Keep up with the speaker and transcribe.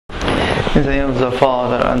In the name of the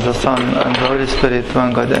Father, and the Son, and the Holy Spirit,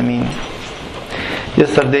 one God, Amen.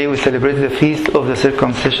 Yesterday we celebrated the feast of the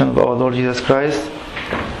circumcision of our Lord Jesus Christ,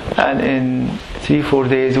 and in 3-4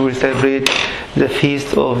 days we will celebrate the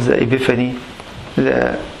feast of the Epiphany,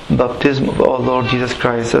 the baptism of our Lord Jesus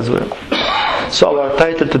Christ as well. So our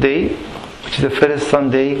title today, which is the first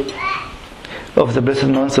Sunday of the blessed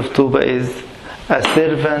month of Tuba, is A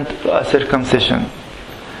Servant to a Circumcision.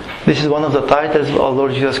 This is one of the titles of our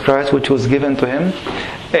Lord Jesus Christ, which was given to him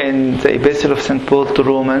in the Epistle of St. Paul to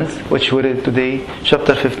Romans, which we read today,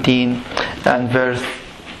 chapter 15 and verse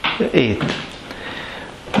 8.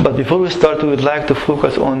 But before we start, we would like to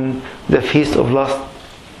focus on the feast of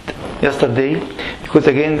yesterday, because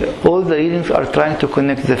again, all the readings are trying to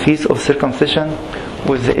connect the feast of circumcision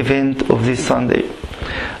with the event of this Sunday.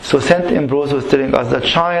 So St. Ambrose was telling us, the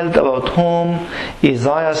child about whom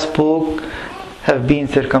Isaiah spoke have been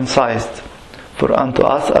circumcised. For unto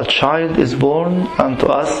us a child is born, unto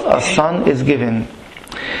us a son is given.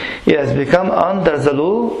 He has become under the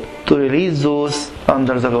law to release those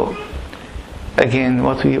under the law. Again,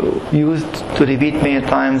 what we used to repeat many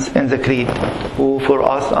times in the creed, who for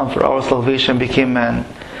us and for our salvation became man.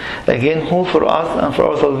 Again, who for us and for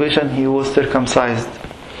our salvation he was circumcised.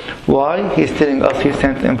 Why? He's telling us here,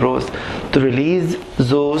 St. Ambrose, to release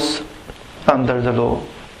those under the law.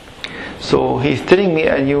 So he's telling me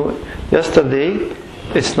and you yesterday,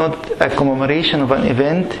 it's not a commemoration of an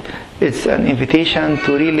event, it's an invitation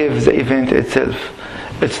to relive the event itself.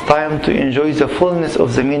 It's time to enjoy the fullness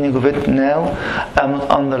of the meaning of it now. I'm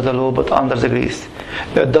not under the law but under the grace.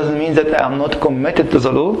 It doesn't mean that I'm not committed to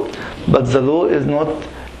the law, but the law is not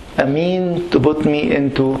a mean to put me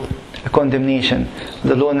into a condemnation.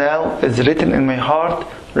 The law now is written in my heart,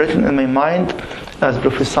 written in my mind, as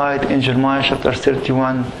prophesied in Jeremiah chapter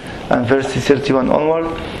 31 and verse 31 onward,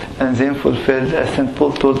 and then fulfilled as St.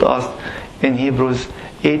 Paul told us in Hebrews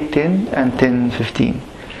 8:10 and 10:15.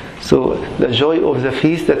 So the joy of the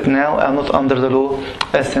feast that now I'm not under the law,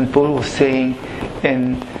 as St. Paul was saying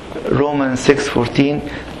in Romans 6:14,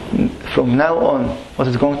 from now on what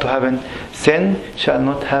is going to happen, sin shall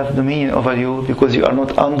not have dominion over you, because you are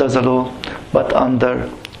not under the law but under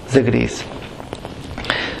the grace.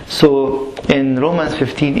 So in Romans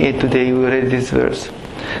 15:8 today we read this verse.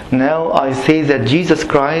 Now I say that Jesus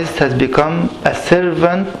Christ has become a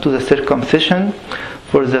servant to the circumcision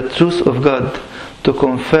for the truth of God, to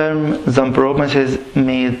confirm the promises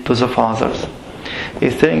made to the fathers.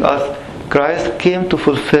 He's telling us Christ came to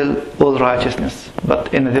fulfill all righteousness,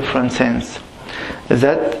 but in a different sense.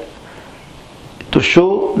 That to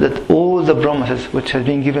show that all the promises which have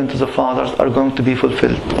been given to the fathers are going to be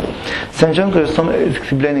fulfilled. St. John Chrysostom is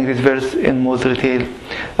explaining this verse in more detail.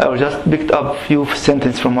 I will just picked up a few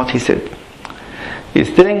sentences from what he said.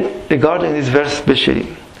 He's telling regarding this verse especially,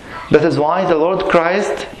 that is why the Lord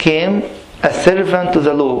Christ came a servant to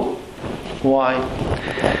the law. Why?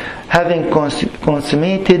 Having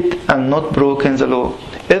consummated and not broken the law.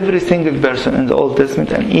 Every single person in the Old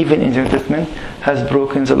Testament and even in the New Testament has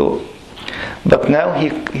broken the law. But now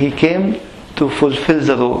he came to fulfill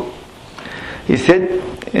the law. He said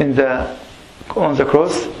on the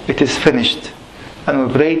cross, it is finished. And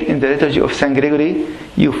we prayed in the liturgy of St. Gregory,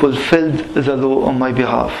 you fulfilled the law on my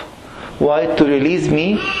behalf. Why? To release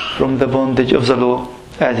me from the bondage of the law,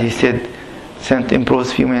 as he said, St.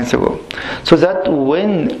 Ambrose a few minutes ago. So that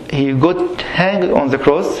when he got hanged on the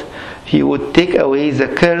cross, he would take away the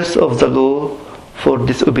curse of the law for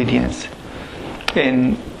disobedience.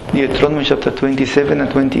 In Deuteronomy chapter 27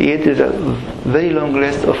 and 28, there is a very long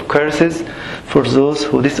list of curses for those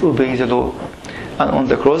who disobey the law. And on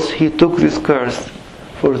the cross, he took this curse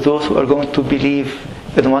for those who are going to believe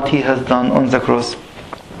in what he has done on the cross.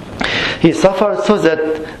 He suffered so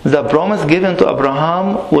that the promise given to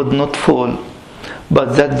Abraham would not fall,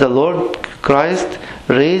 but that the Lord Christ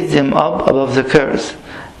raised them up above the curse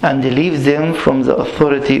and relieves them from the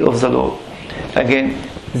authority of the law. Again,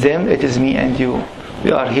 them, it is me and you.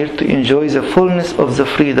 We are here to enjoy the fullness of the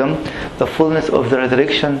freedom, the fullness of the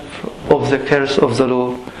resurrection of the curse of the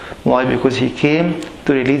law. Why? Because he came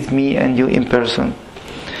to release me and you in person.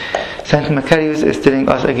 St. Macarius is telling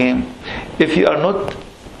us again, if he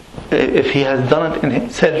has done it in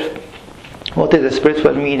himself, what is the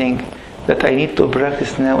spiritual meaning that I need to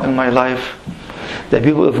practice now in my life? The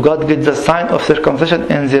people of God get the sign of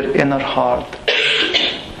circumcision in their inner heart.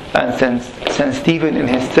 And St. Stephen in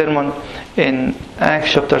his sermon in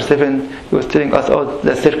Acts chapter 7, he was telling us about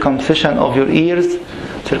the circumcision of your ears,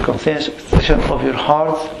 circumcision of your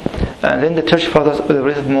hearts, and then the church fathers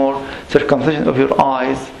elaborated more, circumcision of your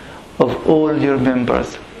eyes, of all your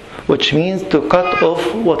members, which means to cut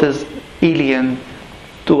off what is alien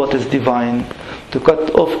to what is divine, to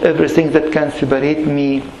cut off everything that can separate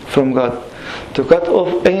me from God, to cut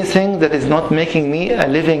off anything that is not making me a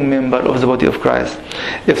living member of the body of Christ.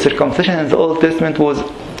 If circumcision in the Old Testament was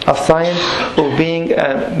a sign of being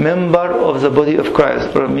a member of the body of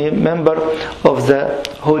Christ, or a member of the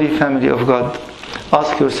holy family of God,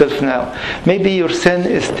 ask yourself now, maybe your sin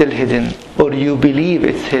is still hidden, or you believe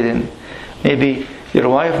it's hidden. Maybe your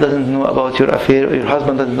wife doesn't know about your affair, or your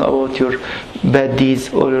husband doesn't know about your bad deeds,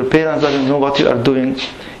 or your parents doesn't know what you are doing.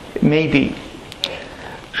 Maybe.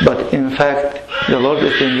 But in fact, the Lord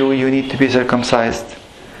is telling you, you need to be circumcised.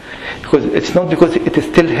 Because it's not because it is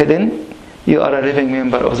still hidden, you are a living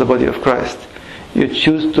member of the body of Christ. You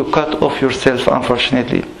choose to cut off yourself,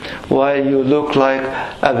 unfortunately, while you look like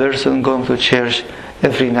a person going to church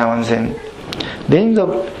every now and then. Then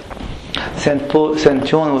St.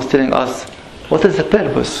 John was telling us, what is the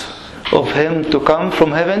purpose of him to come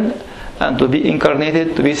from heaven and to be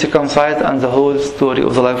incarnated, to be circumcised, and the whole story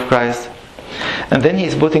of the life of Christ. And then he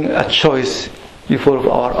is putting a choice before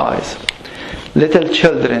our eyes. Little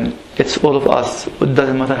children, it's all of us. It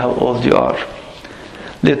doesn't matter how old you are.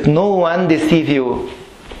 Let no one deceive you,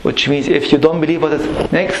 which means if you don't believe what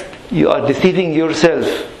is next, you are deceiving yourself,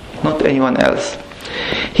 not anyone else.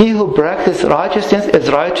 He who practices righteousness is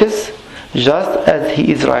righteous just as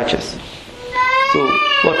he is righteous. So,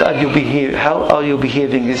 how are you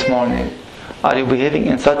behaving this morning? Are you behaving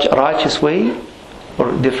in such a righteous way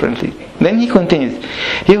or differently? Then he continues,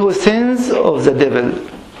 he who sins of the devil.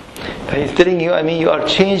 He's telling you, you are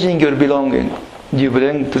changing your belonging. Do you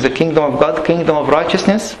belong to the kingdom of God, kingdom of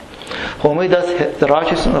righteousness? Who made us the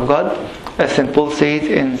righteousness of God, as St. Paul says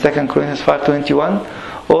in 2 Corinthians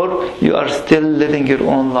 5:21, or you are still living your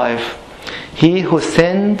own life? He who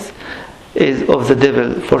sins is of the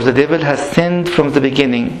devil, for the devil has sinned from the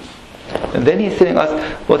beginning. And then he's telling us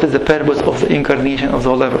what is the purpose of the incarnation of the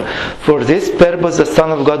Holy Life. For this purpose the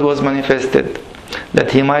Son of God was manifested,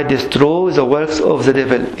 that he might destroy the works of the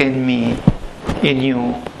devil in me, in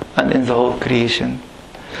you, and in the whole creation.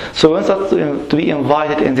 So we want to be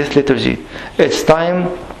invited in this liturgy. It's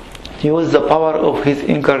time to use the power of his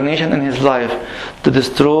incarnation in his life to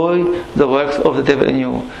destroy the works of the devil in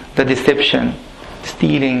you, the deception,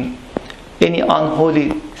 stealing, any unholy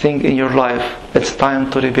thing in your life. It's time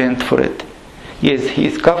to repent for it. Yes, he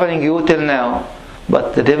is covering you till now,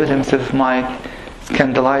 but the devil himself might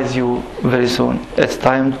scandalize you very soon. It's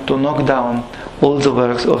time to knock down all the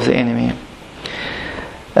works of the enemy.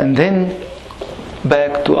 And then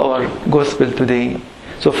back to our gospel today.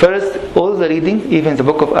 So first, all the reading, even the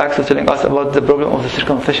book of Acts, is telling us about the problem of the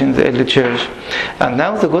circumcision in the early church. And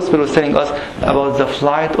now the gospel is telling us about the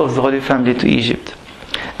flight of the Holy Family to Egypt.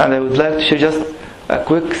 And I would like to share just a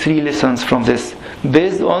quick 3 lessons from this,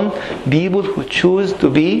 based on people who choose to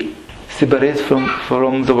be separated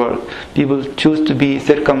from the world. People choose to be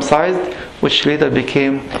circumcised, which later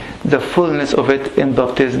became the fullness of it in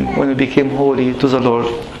baptism, when we became holy to the Lord.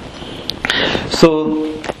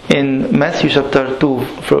 So in Matthew chapter 2,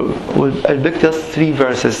 I'll pick just 3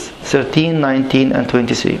 verses, 13, 19 and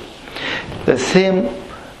 23. The same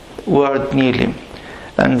word nearly.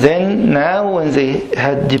 And then now when they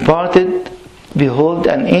had departed, behold,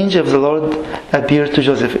 an angel of the Lord appeared to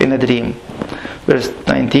Joseph in a dream. Verse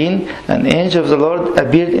 19, an angel of the Lord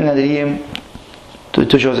appeared in a dream to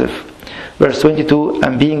Joseph. Verse 22,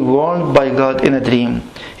 and being warned by God in a dream,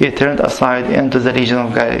 he turned aside into the region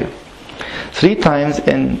of Galilee. 3 times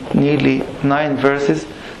in nearly 9 verses,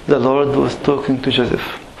 the Lord was talking to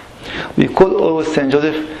Joseph. We call always Saint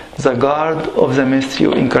Joseph the guard of the mystery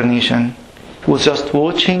of incarnation, who was just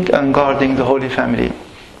watching and guarding the Holy Family.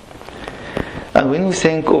 And when we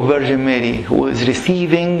think of Virgin Mary, who is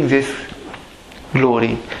receiving this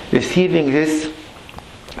glory, receiving this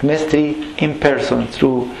mystery in person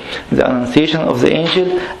through the annunciation of the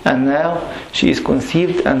angel, and now she is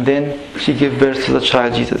conceived and then she gives birth to the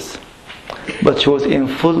child Jesus. But she was in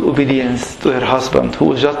full obedience to her husband, who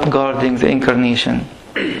was just guarding the incarnation.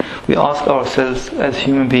 We ask ourselves as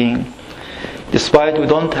human beings, despite we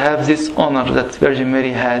don't have this honor that Virgin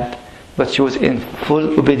Mary had, but she was in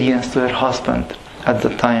full obedience to her husband at the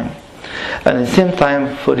time. And at the same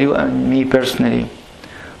time, for you and me personally,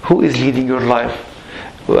 who is leading your life?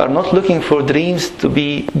 We are not looking for dreams to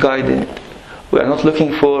be guided. We are not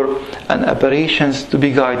looking for apparitions to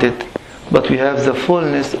be guided, but we have the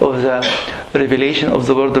fullness of the revelation of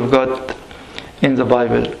the Word of God in the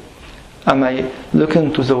Bible. Am I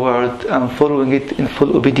looking to the Word and following it in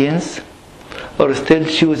full obedience? Or still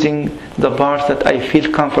choosing the parts that I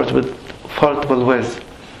feel comfortable with?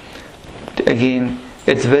 Again,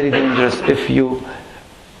 it's very dangerous if you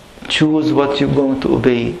choose what you're going to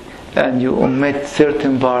obey and you omit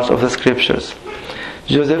certain parts of the scriptures.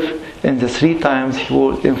 Joseph, in the 3 times, he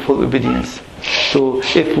was in full obedience. So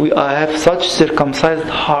if we have such circumcised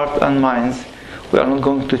heart and minds, we are not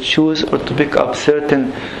going to choose or to pick up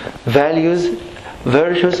certain values,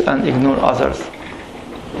 virtues, and ignore others.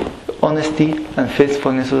 Honesty and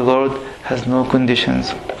faithfulness to the Lord has no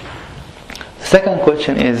conditions. The second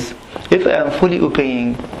question is, if I am fully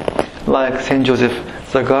obeying, like Saint Joseph,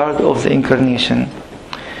 the guard of the Incarnation,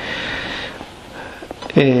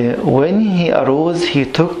 when he arose, he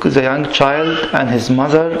took the young child and his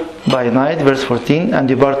mother by night, verse 14, and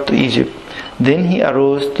departed to Egypt. Then he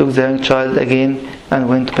arose, took the young child again, and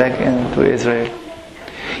went back into Israel.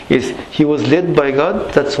 Yes, he was led by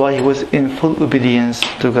God, that's why he was in full obedience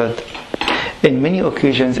to God. In many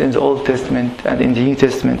occasions in the Old Testament and in the New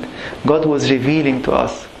Testament, God was revealing to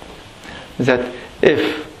us that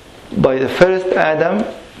if by the first Adam,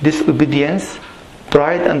 disobedience,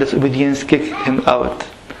 pride and disobedience kicked him out,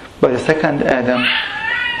 by the second Adam,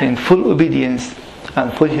 in full obedience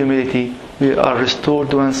and full humility, we are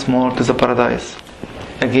restored once more to the paradise.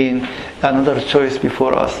 Again, another choice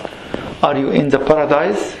before us. Are you in the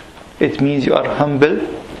paradise? It means you are humble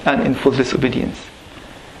and in full disobedience.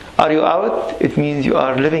 Are you out? It means you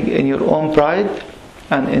are living in your own pride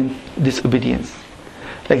and in disobedience.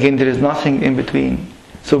 Again, there is nothing in between.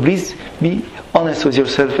 So please be honest with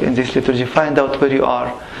yourself in this liturgy. Find out where you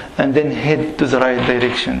are and then head to the right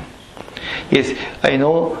direction. Yes, I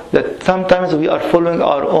know that sometimes we are following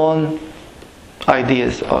our own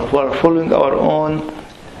ideas, or we are following our own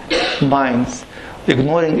minds,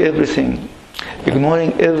 ignoring everything,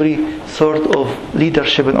 ignoring every sort of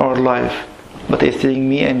leadership in our life. But it's telling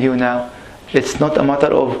me and you now, it's not a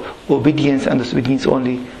matter of obedience and disobedience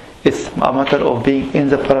only. It's a matter of being in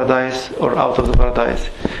the paradise or out of the paradise,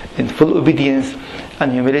 in full obedience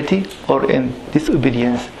and humility, or in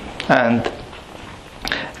disobedience and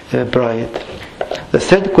pride. The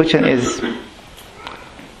third question is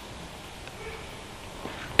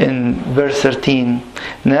in verse 13.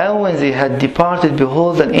 Now when they had departed,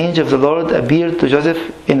 behold, an angel of the Lord appeared to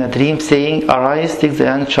Joseph in a dream, saying, Arise, take the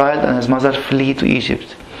young child and his mother, flee to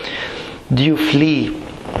Egypt. Do you flee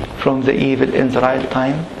from the evil in the right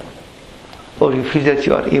time? Or you feel that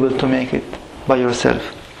you are able to make it by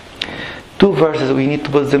yourself? 2 verses, we need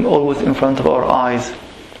to put them always in front of our eyes.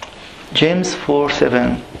 James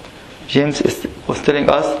 4:7. James was telling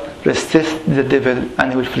us, resist the devil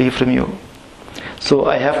and he will flee from you. So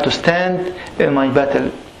I have to stand in my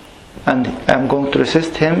battle and I'm going to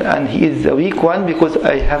resist him, and he is the weak one because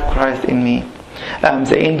I have Christ in me. I am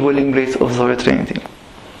the indwelling place of the Holy Trinity.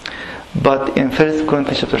 But in 1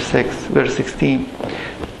 Corinthians chapter 6, verse 16,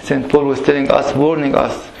 St. Paul was telling us, warning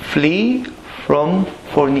us, flee from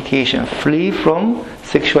fornication, flee from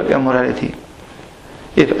sexual immorality.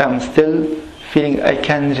 If I am still feeling I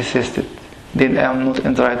can resist it, then I am not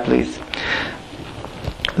in the right place.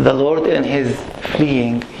 The Lord in His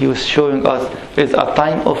fleeing, He was showing us there is a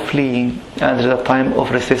time of fleeing and there is a time of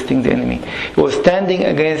resisting the enemy. He was standing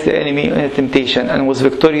against the enemy in a temptation and was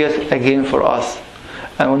victorious again for us.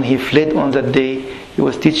 And when He fled on that day, He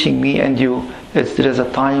was teaching me and you that there is a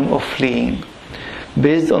time of fleeing.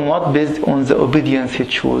 Based on what? Based on the obedience He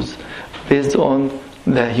chose. Based on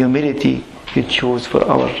the humility He chose for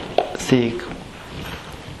our sake.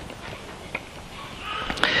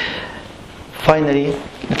 Finally,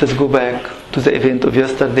 let us go back to the event of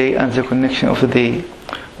yesterday and the connection of the day,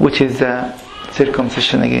 which is the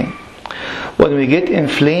circumcision again. When we get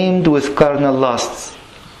inflamed with carnal lusts,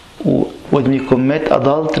 when we commit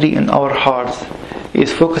adultery in our hearts,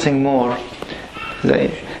 is focusing more.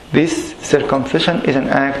 This circumcision is an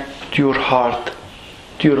act to your heart,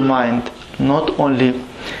 to your mind, not only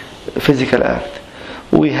a physical act.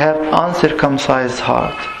 We have uncircumcised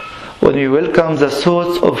heart. When we welcome the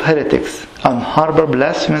thoughts of heretics and harbor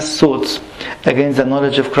blasphemous thoughts against the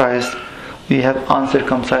knowledge of Christ, we have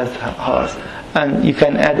uncircumcised hearts. And you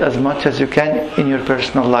can add as much as you can in your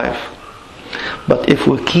personal life. But if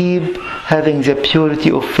we keep having the purity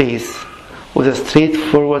of faith with a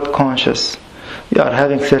straightforward conscience, we are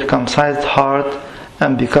having circumcised heart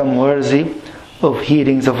and become worthy of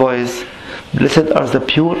hearing the voice. Blessed are the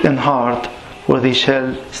pure in heart, for they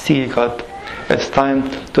shall see God. It's time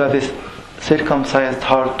to have this circumcised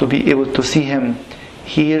heart to be able to see Him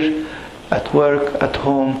here, at work, at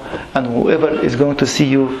home, and whoever is going to see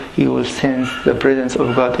you, he will sense the presence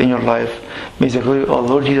of God in your life. May the glory of our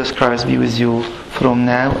Lord Jesus Christ be with you from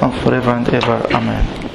now and forever and ever. Amen.